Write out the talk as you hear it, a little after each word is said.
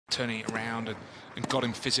turning it around and got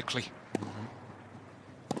him physically.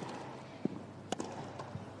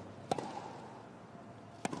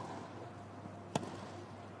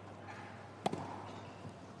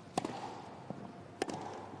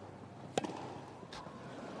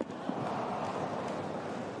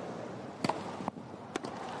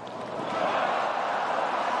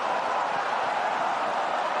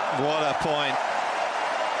 What a point.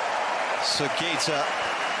 Sugita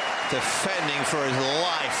defending for his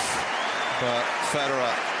life, but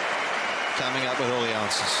Federer coming up with all the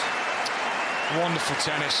answers. Wonderful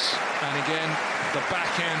tennis, and again, the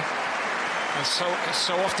backhand has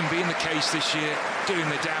so often been the case this year, doing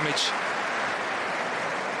the damage.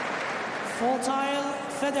 Four-tile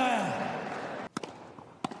Federer.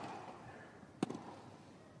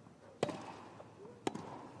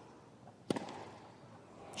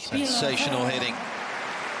 Sensational hitting.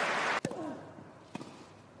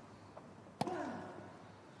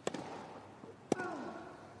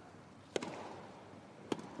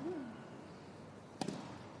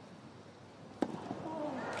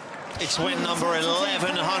 It's win number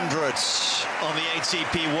 1100 on the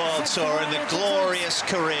ATP World Tour in the glorious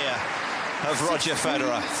career of Roger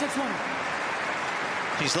Federer.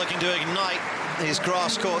 He's looking to ignite his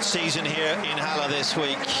grass court season here in Halle this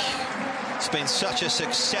week. It's been such a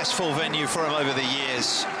successful venue for him over the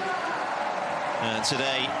years. And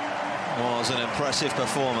today was an impressive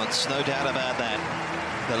performance, no doubt about that.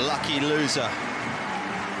 The lucky loser